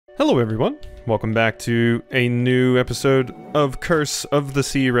Hello everyone, welcome back to a new episode of Curse of the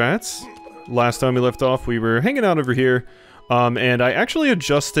Sea Rats. Last time we left off, we were hanging out over here, and I actually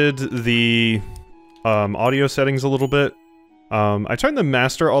adjusted the audio settings a little bit. I turned the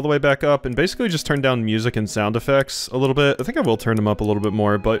master all the way back up and basically just turned down music and sound effects a little bit. I think I will turn them up a little bit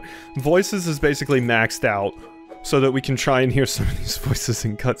more, but voices is basically maxed out so that we can try and hear some of these voices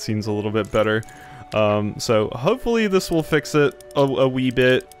in cutscenes a little bit better. So hopefully this will fix it a wee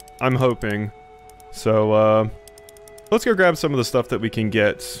bit. I'm hoping. So, let's go grab some of the stuff that we can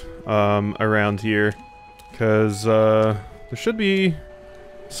get, around here. Because, there should be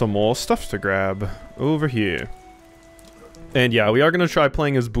some more stuff to grab over here. And yeah, we are gonna try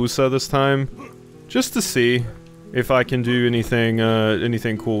playing as Busa this time. Just to see if I can do anything,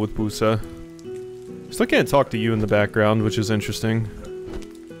 anything cool with Busa. Still can't talk to you in the background, which is interesting.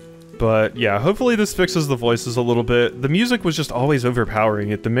 But yeah, hopefully this fixes the voices a little bit. The music was just always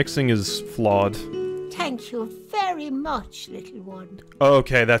overpowering it. The mixing is flawed. Thank you very much, little one.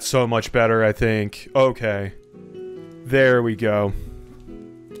 Okay, that's so much better, I think. Okay. There we go.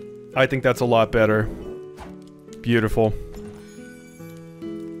 I think that's a lot better. Beautiful.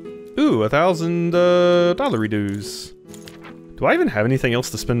 Ooh, $1,000 dues. Do I even have anything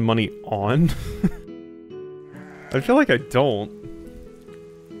else to spend money on? I feel like I don't.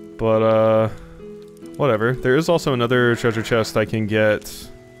 But, whatever. There is also another treasure chest I can get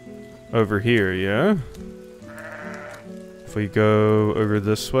over here, yeah? If we go over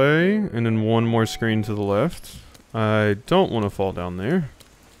this way, and then one more screen to the left. I don't want to fall down there.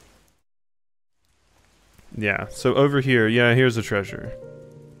 Yeah, so over here, yeah, here's a treasure.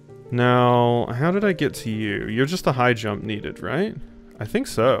 Now, how did I get to you? You're just a high jump needed, right? I think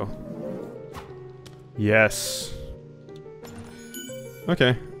so. Yes.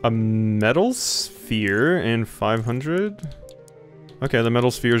 Okay. A metal sphere and 500? Okay, the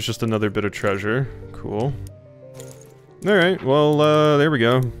metal sphere is just another bit of treasure. Cool. Alright, well, there we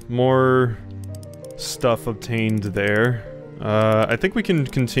go. More stuff obtained there. I think we can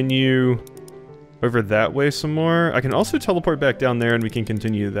continue over that way some more. I can also teleport back down there and we can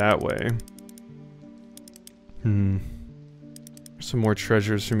continue that way. There's some more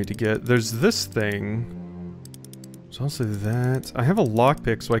treasures for me to get. There's this thing. There's also that. I have a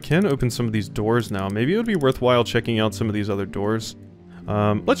lockpick, so I can open some of these doors now. Maybe it would be worthwhile checking out some of these other doors.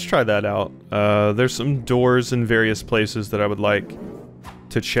 Let's try that out. There's some doors in various places that I would like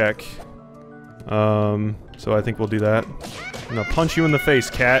to check. So I think we'll do that. I'm gonna punch you in the face,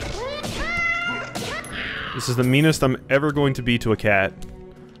 cat. This is the meanest I'm ever going to be to a cat.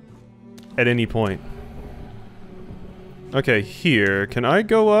 At any point. Okay, here. Can I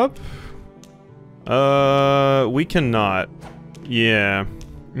go up? We cannot. Yeah.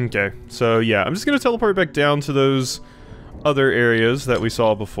 Okay. So, yeah, I'm just gonna teleport back down to those other areas that we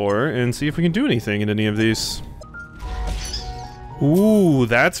saw before and see if we can do anything in any of these. Ooh,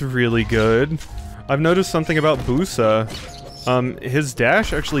 that's really good. I've noticed something about Busa. His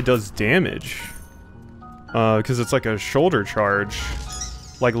dash actually does damage. Because it's like a shoulder charge.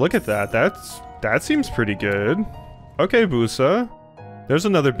 Like, look at that. That seems pretty good. Okay, Busa. There's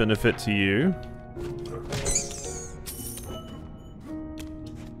another benefit to you.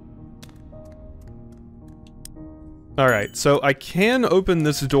 Alright, so I can open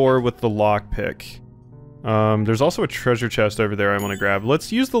this door with the lockpick. There's also a treasure chest over there I want to grab.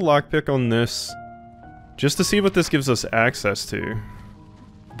 Let's use the lockpick on this, just to see what this gives us access to.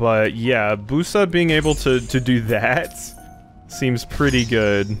 But yeah, Busa being able to do that seems pretty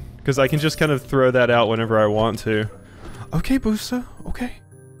good, because I can just kind of throw that out whenever I want to. Okay, Busa, okay.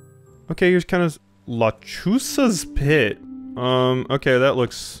 Okay, here's kind of Chusa's pit. Okay, that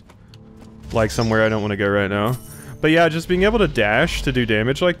looks like somewhere I don't want to go right now. But yeah, just being able to dash to do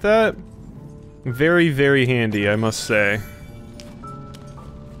damage like that, very, very handy, I must say.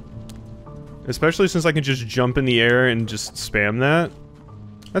 Especially since I can just jump in the air and just spam that.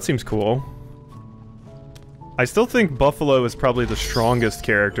 That seems cool. I still think Buffalo is probably the strongest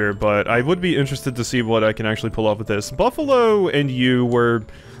character, but I would be interested to see what I can actually pull off with this. Buffalo and you were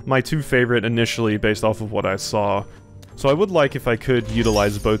my two favorite initially based off of what I saw. So I would like if I could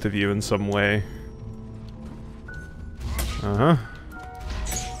utilize both of you in some way. Uh-huh.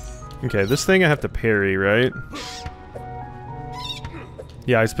 Okay, this thing I have to parry, right?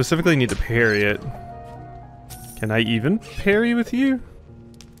 Yeah, I specifically need to parry it. Can I even parry with you?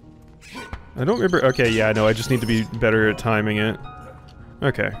 I don't remember. Okay, yeah, no, I just need to be better at timing it.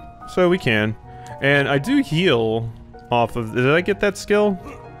 Okay, so we can. And I do heal off of... Did I get that skill?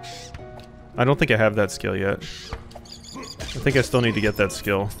 I don't think I have that skill yet. I think I still need to get that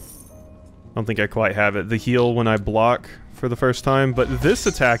skill. I don't think I quite have it. The heal when I block for the first time, but this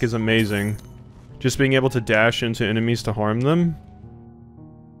attack is amazing. Just being able to dash into enemies to harm them.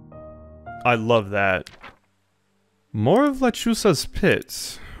 I love that. More of La Chusa's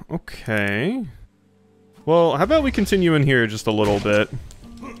pits. Okay. Well, how about we continue in here just a little bit.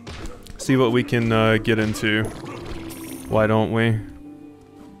 See what we can get into. Why don't we?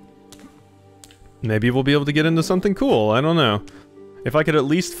 Maybe we'll be able to get into something cool, I don't know. If I could at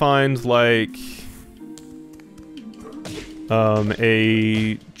least find, like...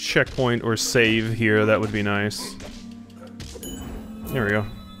 a checkpoint or save here, that would be nice. There we go.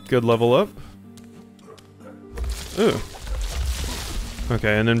 Good level up. Ooh.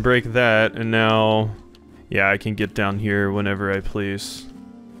 Okay, and then break that, and now... Yeah, I can get down here whenever I please.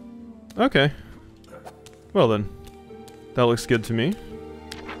 Okay. Well then. That looks good to me.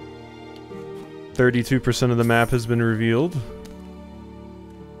 32% of the map has been revealed.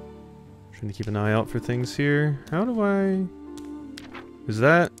 Trying to keep an eye out for things here. How do I... Is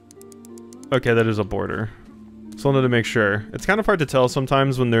that... Okay, that is a border. Just wanted to make sure. It's kind of hard to tell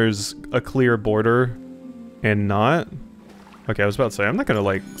sometimes when there's a clear border and not. Okay, I was about to say, I'm not gonna,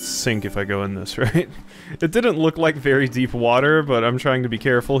 like, sink if I go in this, right? It didn't look like very deep water, but I'm trying to be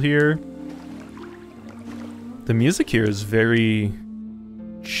careful here. The music here is very...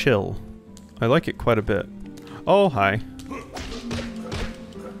 chill. I like it quite a bit. Oh, hi.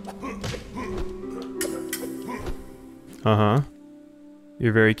 Uh-huh.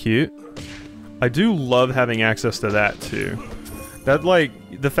 You're very cute. I do love having access to that, too. That, like,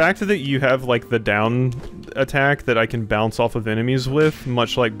 the fact that you have, like, the down attack that I can bounce off of enemies with,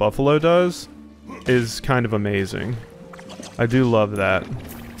 much like Buffalo does, is kind of amazing. I do love that.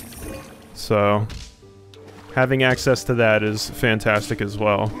 So, having access to that is fantastic as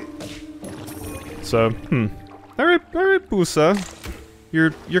well. So, alright, Busa.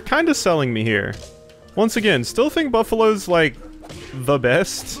 You're kind of selling me here. Once again, still think Buffalo's, like, the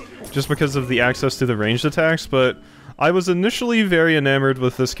best, just because of the access to the ranged attacks, but I was initially very enamored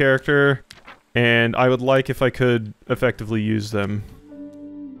with this character, and I would like if I could effectively use them.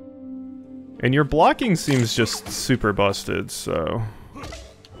 And your blocking seems just super busted, so...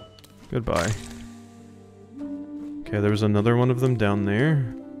 Goodbye. Okay, there was another one of them down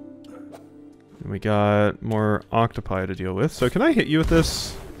there. And we got more octopi to deal with. So can I hit you with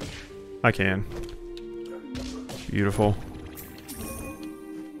this? I can. Beautiful.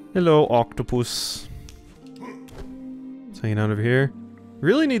 Hello, octopus. It's hanging out over here.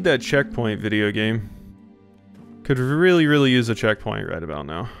 Really need that checkpoint, video game. Could really use a checkpoint right about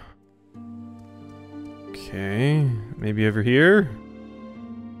now. Okay, maybe over here?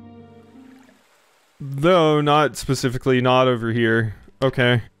 No, not specifically, not over here.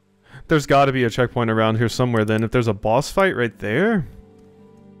 Okay. There's gotta be a checkpoint around here somewhere then, if there's a boss fight right there.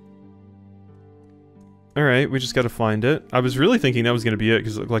 Alright, we just gotta find it. I was really thinking that was gonna be it,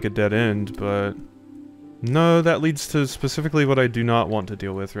 because it looked like a dead end, but... No, that leads to specifically what I do not want to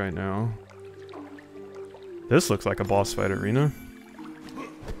deal with right now. This looks like a boss fight arena.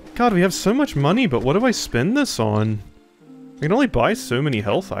 God, we have so much money, but what do I spend this on? I can only buy so many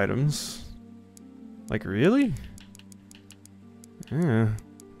health items. Like, really? Yeah.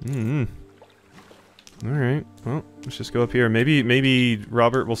 Alright, well, let's just go up here. Maybe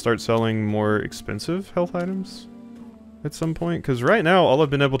Robert will start selling more expensive health items at some point, because right now all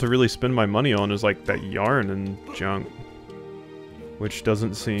I've been able to really spend my money on is like that yarn and junk, which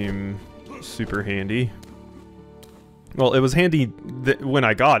doesn't seem super handy. Well, it was handy when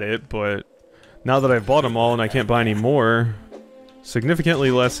I got it, but now that I've bought them all and I can't buy any more, significantly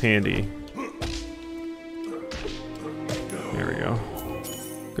less handy. There we go.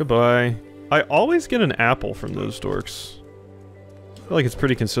 Goodbye. I always get an apple from those dorks. I feel like it's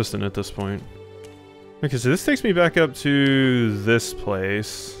pretty consistent at this point. Okay, so this takes me back up to this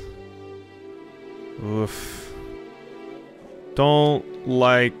place. Oof. Don't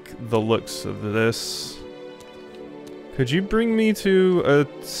like the looks of this. Could you bring me to a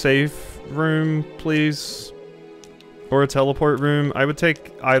safe room, please? Or a teleport room? I would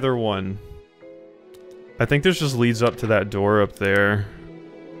take either one. I think this just leads up to that door up there.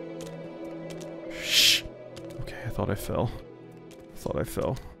 Shh. Okay, I thought I fell.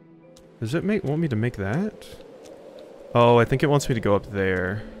 Does it want me to make that? Oh, I think it wants me to go up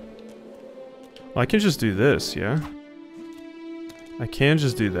there. Well, I can just do this, yeah? I can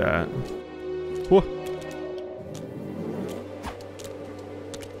just do that. Whoa.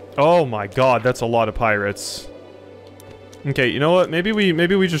 Oh my god, that's a lot of pirates. Okay, you know what? Maybe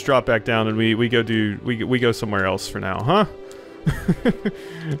we just drop back down and we go somewhere else for now, huh?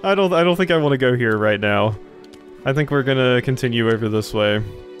 I don't think I want to go here right now. I think we're gonna continue over this way.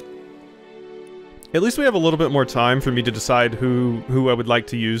 At least we have a little bit more time for me to decide who I would like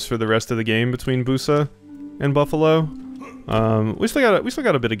to use for the rest of the game between Busa and Buffalo. We still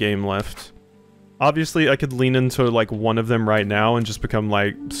got a bit of game left. Obviously, I could lean into like one of them right now and just become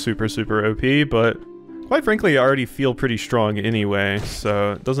like super OP, but quite frankly, I already feel pretty strong anyway,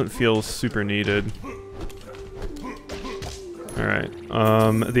 so it doesn't feel super needed. Alright,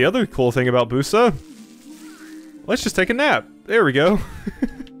 the other cool thing about Busa, let's just take a nap. There we go.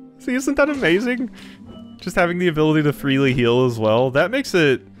 See, isn't that amazing? Just having the ability to freely heal as well. That makes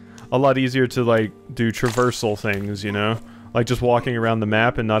it a lot easier to, like, do traversal things, you know? Like, just walking around the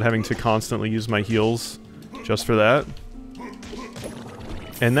map and not having to constantly use my heals just for that.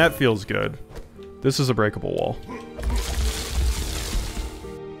 And that feels good. This is a breakable wall.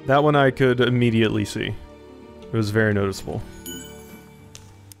 That one I could immediately see. It was very noticeable.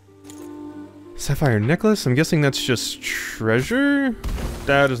 Sapphire necklace? I'm guessing that's just treasure?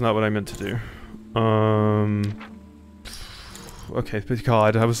 That is not what I meant to do. Okay, but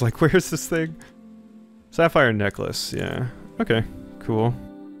God, I was like, where's this thing? Sapphire necklace, yeah. Okay, cool.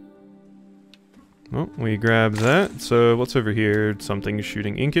 Well, we grab that. So, what's over here? Something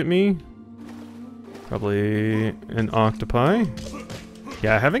shooting ink at me. Probably an octopi.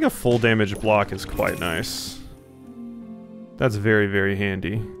 Yeah, having a full damage block is quite nice. That's very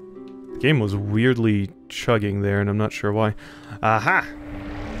handy. The game was weirdly chugging there, and I'm not sure why. Aha!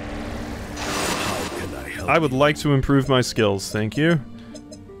 I would like to improve my skills, thank you.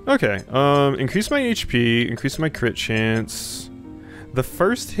 Okay, increase my HP, increase my crit chance. The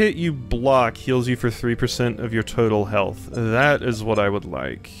first hit you block heals you for 3% of your total health. That is what I would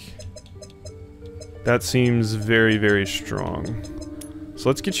like. That seems very strong. So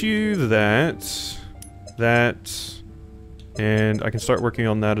let's get you that, and I can start working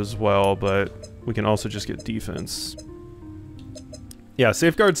on that as well, but we can also just get defense. Yeah,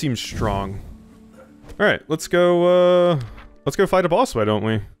 safeguard seems strong. Alright, let's go fight a boss, why don't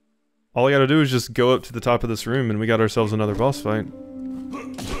we? All we gotta do is just go up to the top of this room and we got ourselves another boss fight.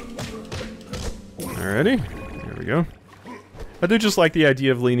 Alrighty, there we go. I do just like the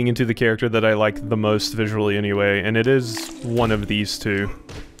idea of leaning into the character that I like the most visually anyway, and it is one of these two.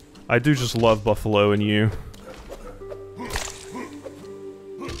 I do just love Buffalo and you.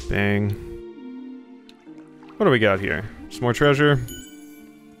 Bang. What do we got here? Some more treasure.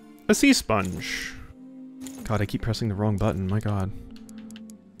 A sea sponge. God, I keep pressing the wrong button, my god.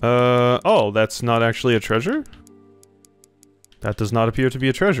 Oh, that's not actually a treasure? That does not appear to be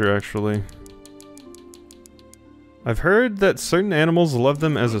a treasure, actually. I've heard that certain animals love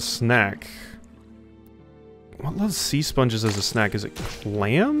them as a snack. What loves sea sponges as a snack? Is it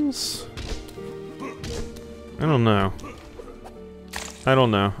clams? I don't know. I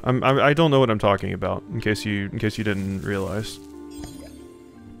don't know. I don't know what I'm talking about, in case you didn't realize.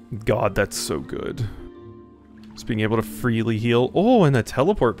 God, that's so good. Just being able to freely heal. Oh, and a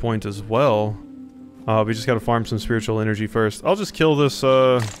teleport point as well. We just gotta farm some spiritual energy first. I'll just kill this,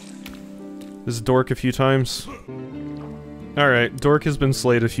 this dork a few times. Alright, dork has been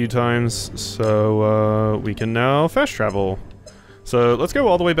slayed a few times, so, we can now fast travel. So, let's go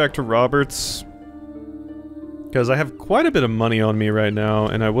all the way back to Robert's. Because I have quite a bit of money on me right now,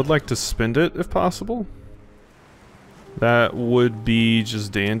 and I would like to spend it, if possible. That would be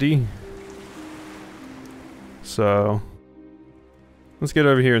just dandy. So, let's get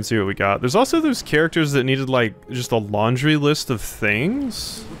over here and see what we got. There's also those characters that needed, like, just a laundry list of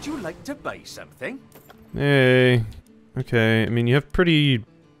things. Would you like to buy something? Hey. Okay, I mean, you have pretty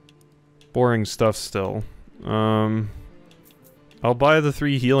boring stuff still. I'll buy the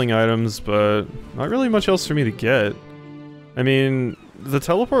 3 healing items, but not really much else for me to get. I mean, the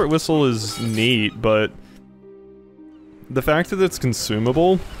teleport whistle is neat, but the fact that it's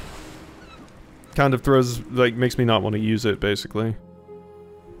consumable kind of throws, like, makes me not want to use it, basically.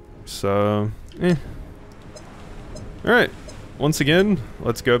 So, Alright, once again,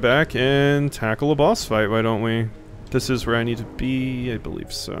 let's go back and tackle a boss fight, why don't we? This is where I need to be, I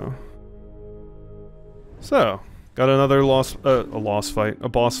believe so. So, got another a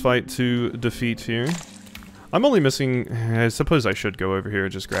boss fight to defeat here. I'm only missing, I suppose I should go over here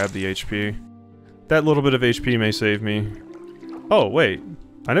and just grab the HP. That little bit of HP may save me. Oh, wait.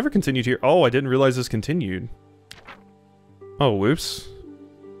 I never continued here. Oh, I didn't realize this continued. Oh, whoops.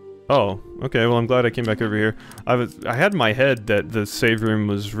 Oh, okay, well I'm glad I came back over here. I had in my head that the save room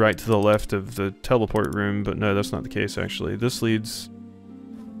was right to the left of the teleport room, but no, that's not the case actually. This leads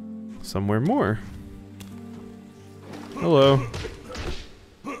somewhere more. Hello.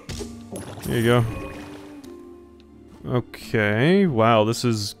 There you go. Okay, wow, this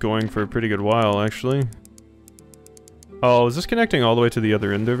is going for a pretty good while actually. Oh, is this connecting all the way to the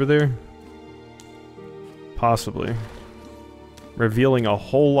other end over there? Possibly. Revealing a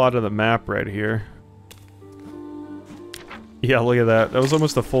whole lot of the map right here. Yeah, look at that. That was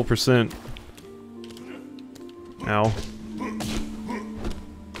almost a full %. Ow.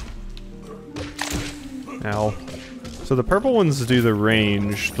 Ow. So the purple ones do the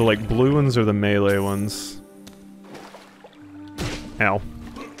range. The, like, blue ones are the melee ones. Ow.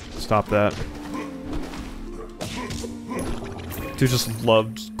 Stop that. Dude just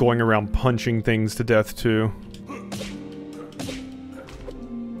loved going around punching things to death, too.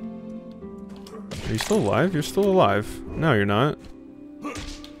 Are you still alive? You're still alive. No, you're not.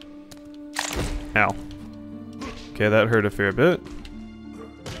 Ow. Okay, that hurt a fair bit.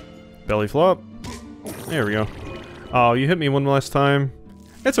 Belly flop. There we go. Oh, you hit me one last time.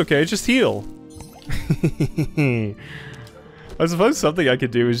 It's okay, just heal. I suppose something I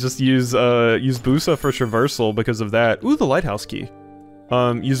could do is just use Busa for traversal because of that. Ooh, the lighthouse key.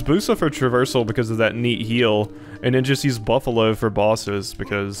 Use Busa for traversal because of that neat heal, and then just use Buffalo for bosses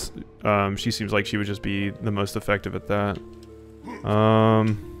because she seems like she would just be the most effective at that.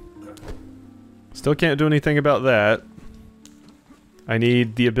 Still can't do anything about that. I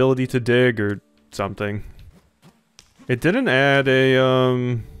need the ability to dig or something. It didn't add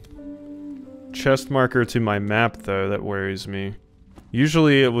a chest marker to my map though. That worries me.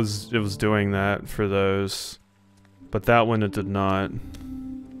 Usually it was doing that for those, but that one it did not.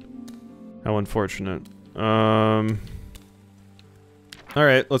 How unfortunate. Alright,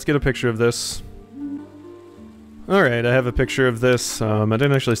 let's get a picture of this. Alright, I have a picture of this. I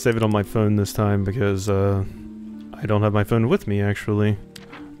didn't actually save it on my phone this time because I don't have my phone with me actually.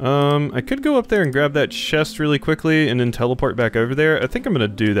 I could go up there and grab that chest really quickly and then teleport back over there. I think I'm gonna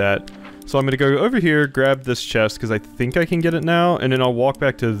do that. So I'm gonna go over here, grab this chest because I think I can get it now, and then I'll walk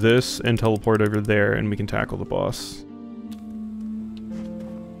back to this and teleport over there and we can tackle the boss.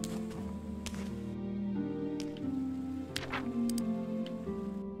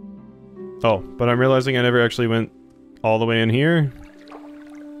 Oh, but I'm realizing I never actually went all the way in here.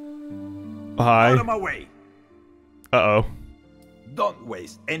 Hi. Out of my way. Uh-oh. Don't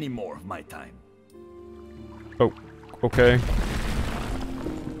waste any more of my time. Oh, okay.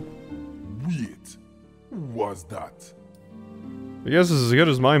 Wait, who was that? I guess this is as good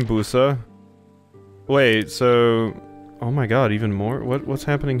as mine, Busa. Wait, so... Oh my god, even more? What's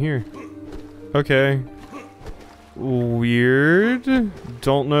happening here? Okay. Weird.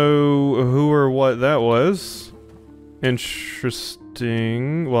 Don't know who or what that was.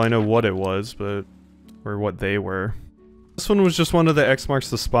 Interesting. Well, I know what it was, but... Or what they were. This one was just one of the X marks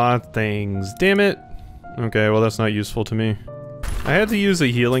the spot things. Damn it! Okay, well that's not useful to me. I had to use a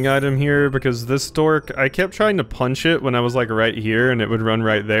healing item here because this dork, I kept trying to punch it when I was like right here and it would run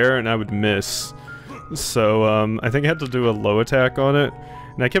right there and I would miss. So, I think I had to do a low attack on it.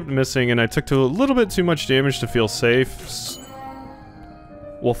 And I kept missing and I took a little bit too much damage to feel safe.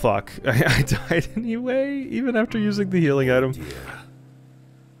 Well, fuck. I died anyway, even after using the healing item.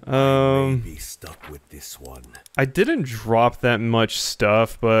 Maybe stuck with this one. I didn't drop that much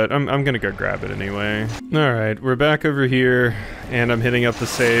stuff, but I'm gonna go grab it anyway. Alright, we're back over here, and I'm hitting up the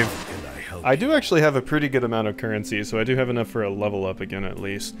save. I do actually have a pretty good amount of currency, so I do have enough for a level up again at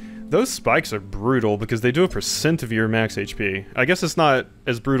least. Those spikes are brutal because they do a % of your max HP. I guess it's not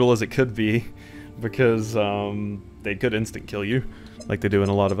as brutal as it could be, because they could instant kill you, like they do in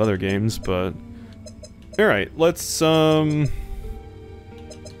a lot of other games, but... Alright, let's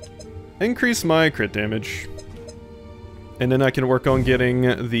increase my crit damage. And then I can work on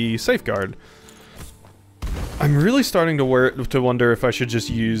getting the safeguard. I'm really starting to wonder if I should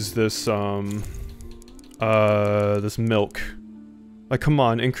just use this, this milk. Like, come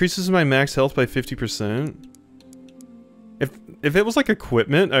on, increases my max health by 50%? If it was like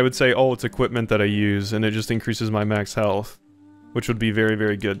equipment, I would say, oh, it's equipment that I use, and it just increases my max health. Which would be very,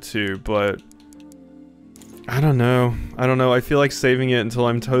 very good too, but... I don't know. I feel like saving it until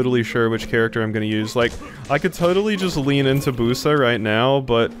I'm totally sure which character I'm gonna use. Like, I could totally just lean into Busa right now,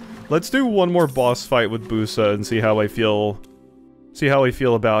 but let's do one more boss fight with Busa and see how I feel. See how I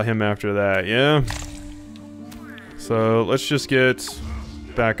feel about him after that, yeah? So, let's just get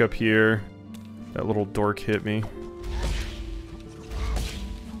back up here. That little dork hit me.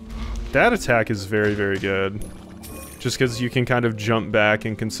 That attack is very, very good. Just because you can kind of jump back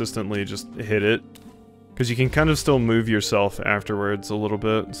and consistently just hit it. Because you can kind of still move yourself afterwards a little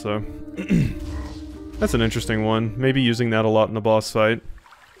bit, so... That's an interesting one. Maybe using that a lot in the boss fight.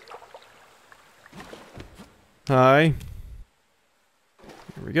 Hi.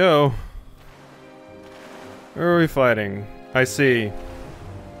 Here we go. Where are we fighting? I see.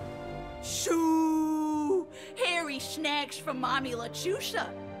 Shoo! Hairy snacks from Mommy La Chusa.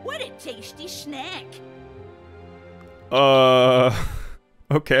 What a tasty snack.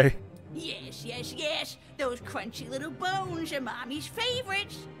 Okay. Yes, yes, yes. Those crunchy little bones are Mommy's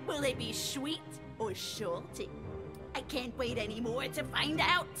favorites. Will they be sweet or salty? I can't wait anymore to find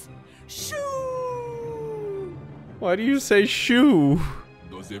out. Shoo! Why do you say shoo?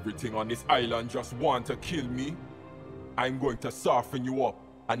 Does everything on this island just want to kill me? I'm going to soften you up,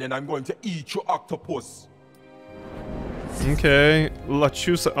 and then I'm going to eat your octopus. Okay. La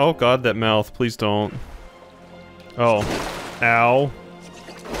Chusa. Oh god, that mouth. Please don't. Oh. Ow.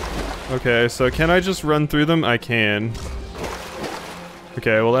 Okay, so can I just run through them? I can.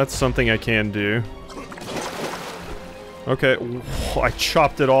 Okay, well that's something I can do. Okay. I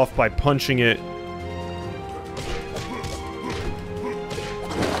chopped it off by punching it.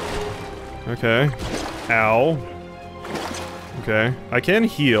 Okay. Ow. Okay. I can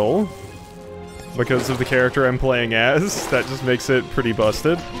heal. Because of the character I'm playing as. That just makes it pretty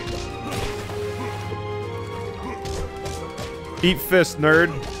busted. Eat fist, nerd.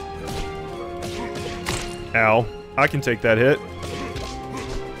 Ow. I can take that hit.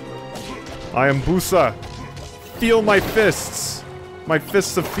 I am Busa. Feel my fists. My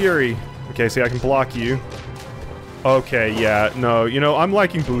fists of fury. Okay, see, I can block you. Okay, yeah, no, you know, I'm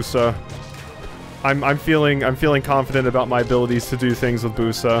liking Busa. I'm feeling confident about my abilities to do things with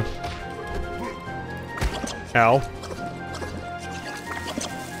Busa. Ow.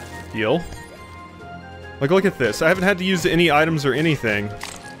 Heal. Like, look at this. I haven't had to use any items or anything.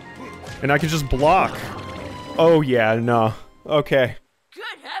 And I can just block. Oh, yeah, no. Okay. Good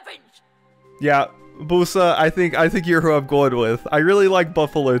heavens! Yeah, Busa, I think you're who I'm going with. I really like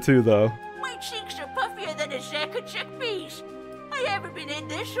Buffalo, too, though. My cheeks are puffier than a sack of chickpeas. I haven't been in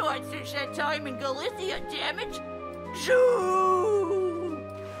this hard since that time in Galicia, damn it. Zoo!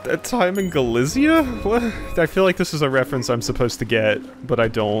 That time in Galicia? What? I feel like this is a reference I'm supposed to get, but I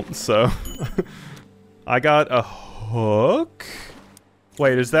don't, so... I got a hook?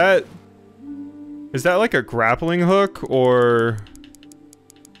 Wait, is that like a grappling hook, or...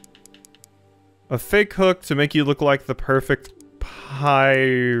 a fake hook to make you look like the perfect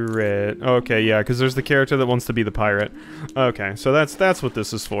pirate? Okay, yeah, because there's the character that wants to be the pirate. Okay, so that's what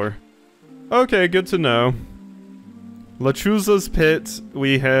this is for. Okay, good to know. Lachusa's pit,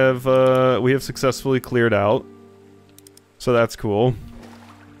 we have successfully cleared out. So that's cool.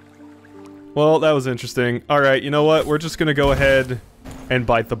 Well, that was interesting. Alright, you know what? We're just gonna go ahead and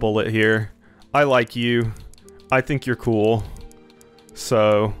bite the bullet here. I like you. I think you're cool.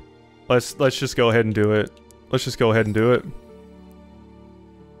 So, let's just go ahead and do it. Let's just go ahead and do it.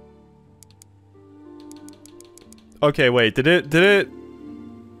 Okay, wait, did it...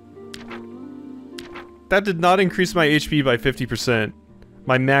 That did not increase my HP by 50%.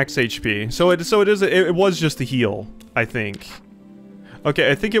 My max HP. So it was just a heal, I think.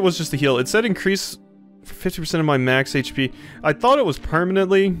 Okay, I think it was just a heal. It said increase 50% of my max HP. I thought it was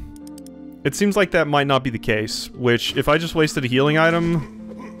permanently. It seems like that might not be the case, which, if I just wasted a healing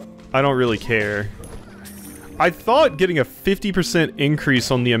item, I don't really care. I thought getting a 50% increase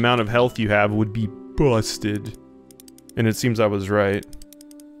on the amount of health you have would be busted. And it seems I was right.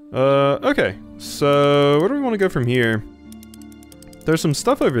 Okay. So, where do we want to go from here? There's some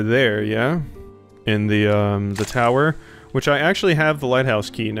stuff over there, yeah? In the tower. Which I actually have the lighthouse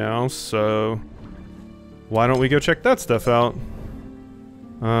key now, so... why don't we go check that stuff out?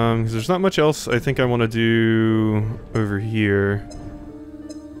 Because there's not much else I think I want to do over here.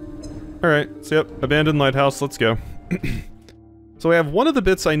 Alright, so yep, abandoned lighthouse, let's go. So we have one of the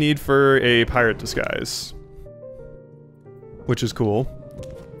bits I need for a pirate disguise. Which is cool.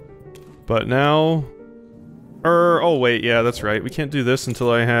 But now... oh wait, yeah, that's right. We can't do this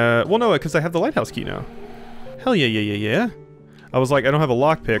until I have... well, no, because I have the lighthouse key now. Hell yeah, yeah, yeah, yeah. I was like, I don't have a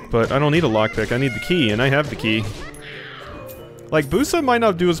lockpick, but I don't need a lockpick. I need the key, and I have the key. Like, Busa might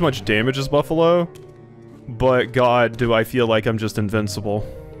not do as much damage as Buffalo, but god, do I feel like I'm just invincible.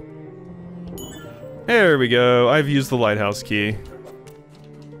 There we go. I've used the lighthouse key.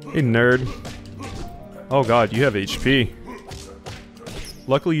 Hey, nerd. Oh god, you have HP.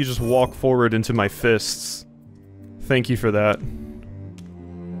 Luckily, you just walk forward into my fists. Thank you for that.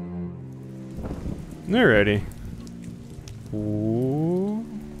 Alrighty. Ooh.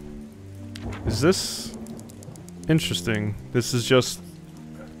 Is this... interesting. This is just...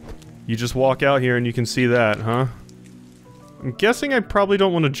 you just walk out here and you can see that, huh? I'm guessing I probably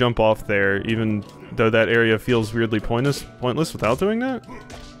don't want to jump off there, even though that area feels weirdly pointless without doing that.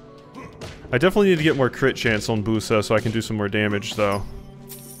 I definitely need to get more crit chance on Busa so I can do some more damage, though.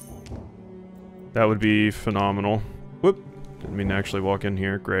 That would be phenomenal. Whoop. Didn't mean to actually walk in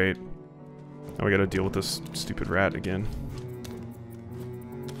here. Great. Now we gotta deal with this stupid rat again.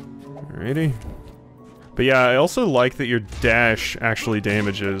 Alrighty. But yeah, I also like that your dash actually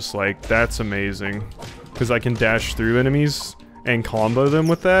damages. Like, that's amazing. Because I can dash through enemies and combo them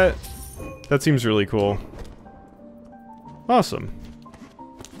with that. That seems really cool. Awesome.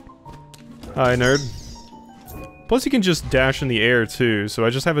 Hi, nerd. Plus you can just dash in the air too, so I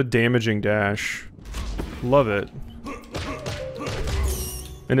just have a damaging dash. Love it.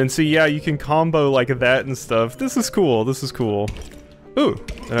 And then see, yeah, you can combo like that and stuff. This is cool, this is cool. Ooh,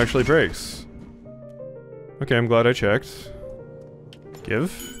 it actually breaks. Okay, I'm glad I checked. Give.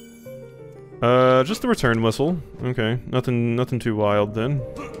 Just the return whistle. Okay, nothing too wild then.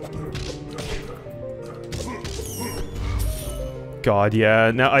 God,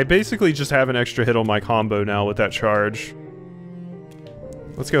 yeah. Now, I basically just have an extra hit on my combo now with that charge.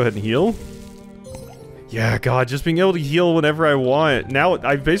 Let's go ahead and heal. Yeah, God, just being able to heal whenever I want. Now,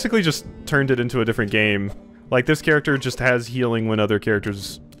 I've basically just turned it into a different game. Like, this character just has healing when other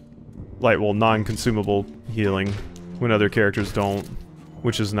characters... Like, well, non-consumable healing when other characters don't.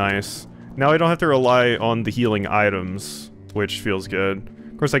 Which is nice. Now I don't have to rely on the healing items, which feels good.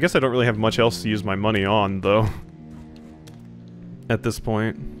 Of course, I guess I don't really have much else to use my money on, though. At this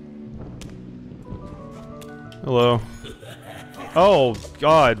point. Hello. Oh,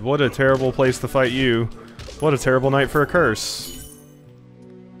 God, what a terrible place to fight you. What a terrible night for a curse.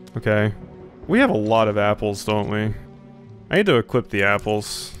 Okay. We have a lot of apples, don't we? I need to equip the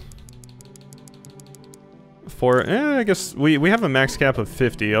apples. For, I guess we have a max cap of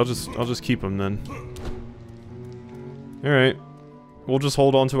 50. I'll just keep them then. Alright. We'll just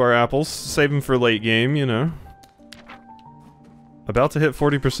hold on to our apples. Save them for late game, you know. About to hit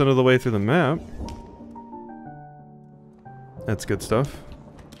 40% of the way through the map. That's good stuff.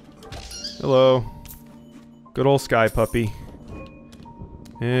 Hello. Good old sky puppy.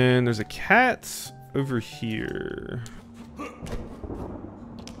 And there's a cat over here.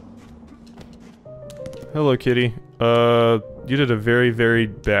 Hello, kitty. You did a very, very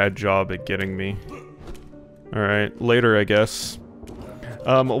bad job at getting me. Alright, later, I guess.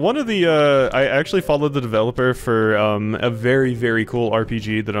 One of the, I actually followed the developer for, a very, very cool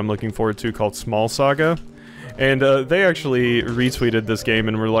RPG that I'm looking forward to called Small Saga. And, they actually retweeted this game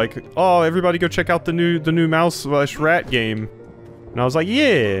and were like, oh, everybody go check out the new mouse/rat game. And I was like,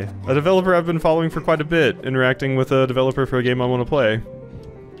 yeah! A developer I've been following for quite a bit, interacting with a developer for a game I want to play.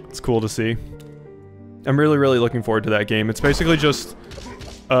 It's cool to see. I'm really, really looking forward to that game. It's basically just,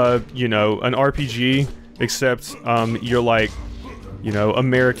 you know, an RPG, except, you're like, you know,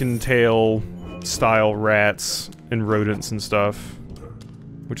 American Tail style rats and rodents and stuff,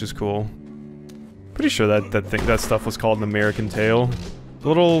 which is cool. Pretty sure that stuff was called an American Tail. The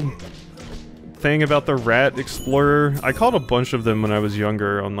little thing about the Rat Explorer. I caught a bunch of them when I was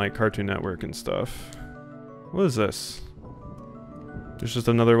younger on like Cartoon Network and stuff. What is this? There's just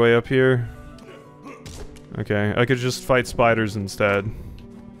another way up here. Okay, I could just fight spiders instead.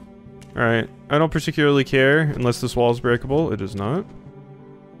 Alright, I don't particularly care, unless this wall is breakable. It is not.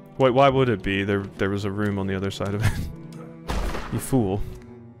 Wait, why would it be? There was a room on the other side of it. You fool.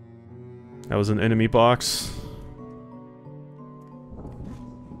 That was an enemy box.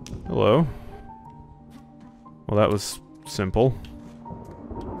 Hello. Well, that was simple.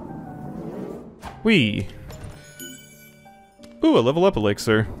 Whee! Ooh, a level up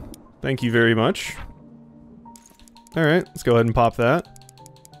elixir. Thank you very much. Alright, let's go ahead and pop that.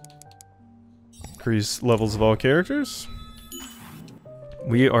 Increase levels of all characters.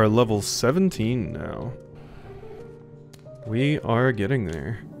 We are level 17 now. We are getting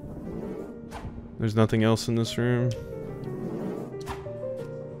there. There's nothing else in this room.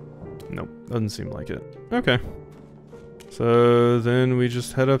 Nope, doesn't seem like it. Okay. So then we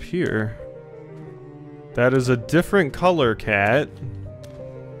just head up here. That is a different color cat.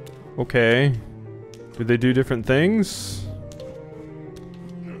 Okay. Do they do different things?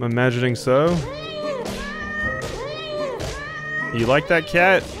 I'm imagining so. You like that,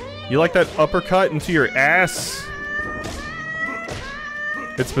 cat? You like that uppercut into your ass?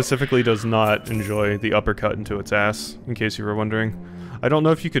 It specifically does not enjoy the uppercut into its ass, in case you were wondering. I don't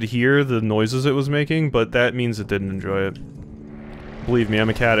know if you could hear the noises it was making, but that means it didn't enjoy it. Believe me, I'm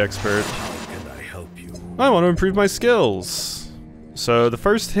a cat expert. How can I help you? I want to improve my skills. So, the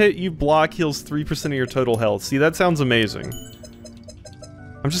first hit you block heals 3% of your total health. See, that sounds amazing.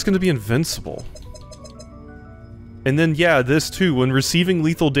 I'm just gonna be invincible. And then, yeah, this too. When receiving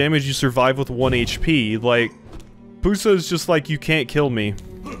lethal damage, you survive with 1 HP. Like, Pusa's just like, you can't kill me.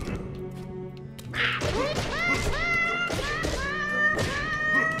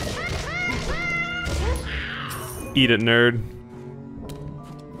 Eat it, nerd.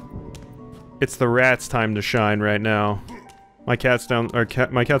 It's the rat's time to shine right now. My cats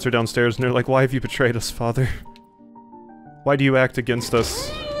my cats are downstairs and they're like, "Why have you betrayed us, Father? Why do you act against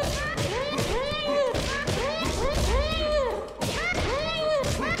us?"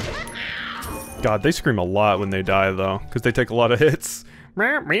 God, they scream a lot when they die, though, because they take a lot of hits.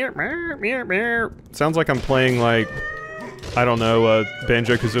 Sounds like I'm playing, like, I don't know, a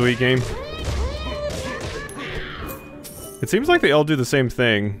Banjo-Kazooie game. It seems like they all do the same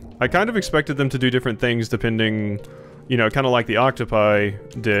thing. I kind of expected them to do different things depending, you know, kind of like the octopi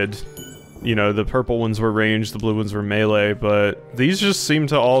did. You know, the purple ones were ranged, the blue ones were melee, but these just seem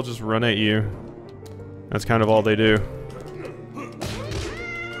to all just run at you. That's kind of all they do.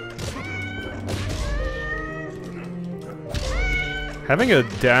 Having a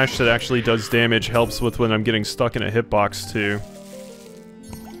dash that actually does damage helps with when I'm getting stuck in a hitbox, too.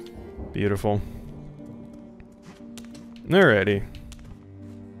 Beautiful. Alrighty.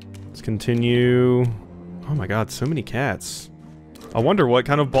 Let's continue. Oh my god, so many cats. I wonder what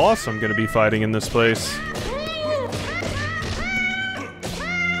kind of boss I'm gonna be fighting in this place.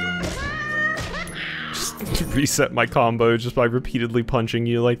 Just reset my combo just by repeatedly punching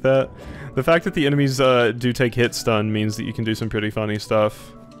you like that. The fact that the enemies do take hit stun means that you can do some pretty funny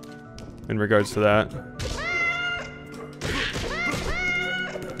stuff in regards to that.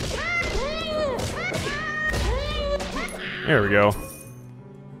 There we go.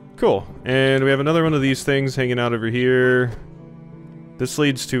 Cool. And we have another one of these things hanging out over here. This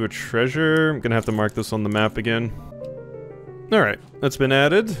leads to a treasure. I'm gonna have to mark this on the map again. Alright, that's been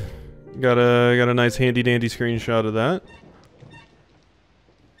added. Got a nice handy dandy screenshot of that.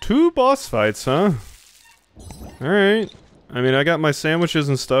 2 boss fights, huh? Alright. I mean, I got my sandwiches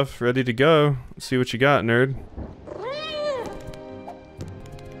and stuff ready to go. Let's see what you got, nerd.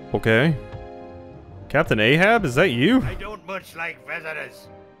 Okay. Captain Ahab, is that you? I don't much like visitors,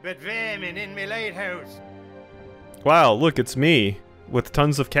 but vermin in me lighthouse. Wow, look, it's me. With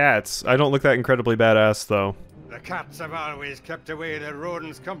tons of cats. I don't look that incredibly badass, though. The cats have always kept away the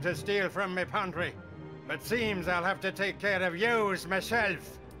rodents come to steal from me pantry. But seems I'll have to take care of yours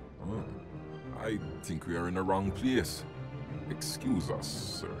myself. I think we are in the wrong place. Excuse us,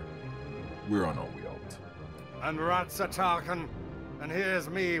 sir. We're on our way out. And rats are talking, and here's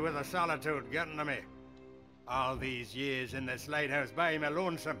me with a solitude getting to me. All these years in this lighthouse by me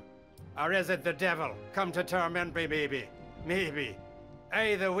lonesome. Or is it the devil come to torment me, maybe? Maybe.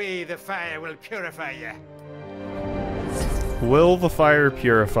 Either way, the fire will purify you. Will the fire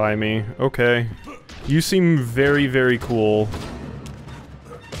purify me? Okay. You seem very, very cool.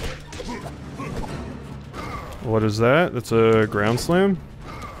 What is that? That's a ground slam?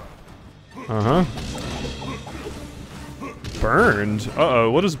 Uh-huh. Burned? Uh-oh,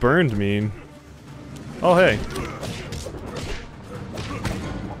 what does burned mean? Oh, hey.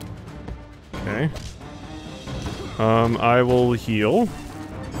 Okay. I will heal.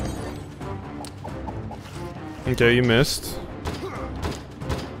 Okay, you missed.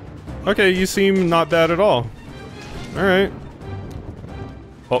 Okay, you seem not bad at all. Alright.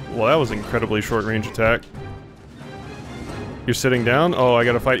 Oh, well that was an incredibly short range attack. You're sitting down? Oh, I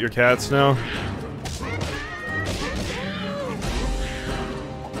gotta fight your cats now?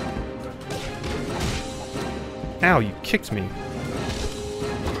 Ow, you kicked me.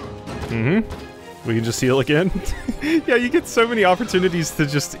 Mm-hmm. We can just heal again? Yeah, you get so many opportunities to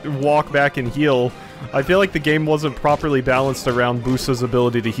just walk back and heal. I feel like the game wasn't properly balanced around Busa's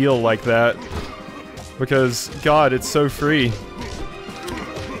ability to heal like that. Because, God, it's so free.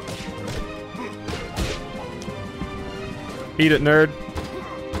 Eat it, nerd.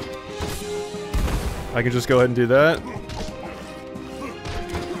 I can just go ahead and do that.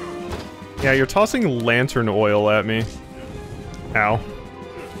 Yeah, you're tossing lantern oil at me. Ow.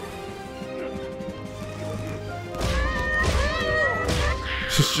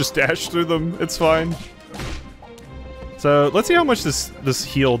 Just dash through them. It's fine. So, let's see how much this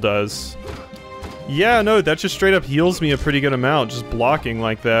heal does. Yeah, no, that just straight up heals me a pretty good amount, just blocking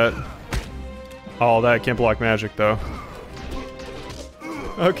like that. Oh, that can't block magic, though.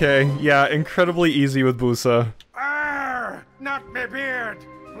 Okay, yeah, incredibly easy with Busa. Arr! Not me beard!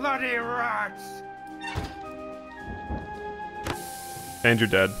 Bloody rats! And you're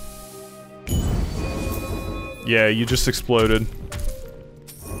dead. Yeah, you just exploded.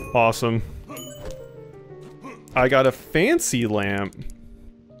 Awesome. I got a fancy lamp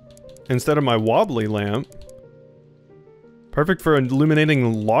instead of my wobbly lamp. Perfect for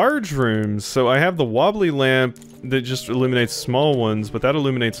illuminating large rooms. So I have the wobbly lamp that just illuminates small ones, but that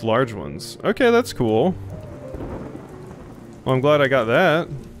illuminates large ones. Okay, that's cool. Well, I'm glad I got that.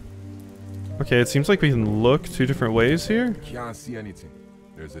 Okay, it seems like we can look 2 different ways here. Can't see anything.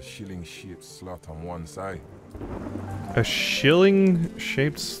 There's a shilling-shaped slot on one side. A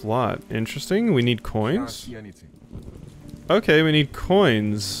shilling-shaped slot. Interesting. We need Can't coins. see anything. Okay, we need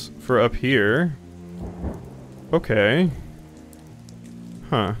coins for up here. Okay.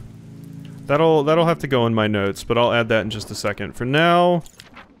 Huh. That'll have to go in my notes, but I'll add that in just a second. For now,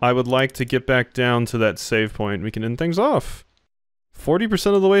 I would like to get back down to that save point. We can end things off.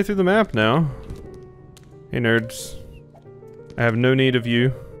 40% of the way through the map now. Hey nerds. I have no need of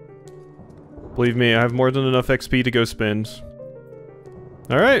you. Believe me, I have more than enough XP to go spend.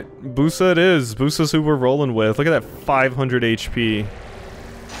 Alright, Busa it is. Busa's who we're rolling with. Look at that 500 HP.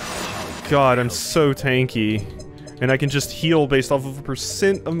 God, I'm so tanky. And I can just heal based off of a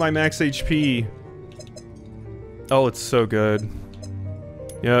percent of my max HP. Oh, it's so good.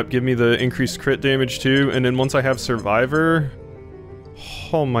 Yep, give me the increased crit damage too. And then once I have Survivor...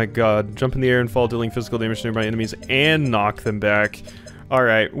 Oh my god. Jump in the air and fall, dealing physical damage to nearby enemies and knock them back.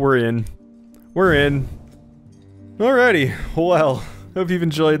 Alright, we're in. We're in. Alrighty, well, hope you've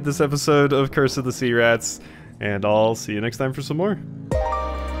enjoyed this episode of Curse of the Sea Rats, and I'll see you next time for some more.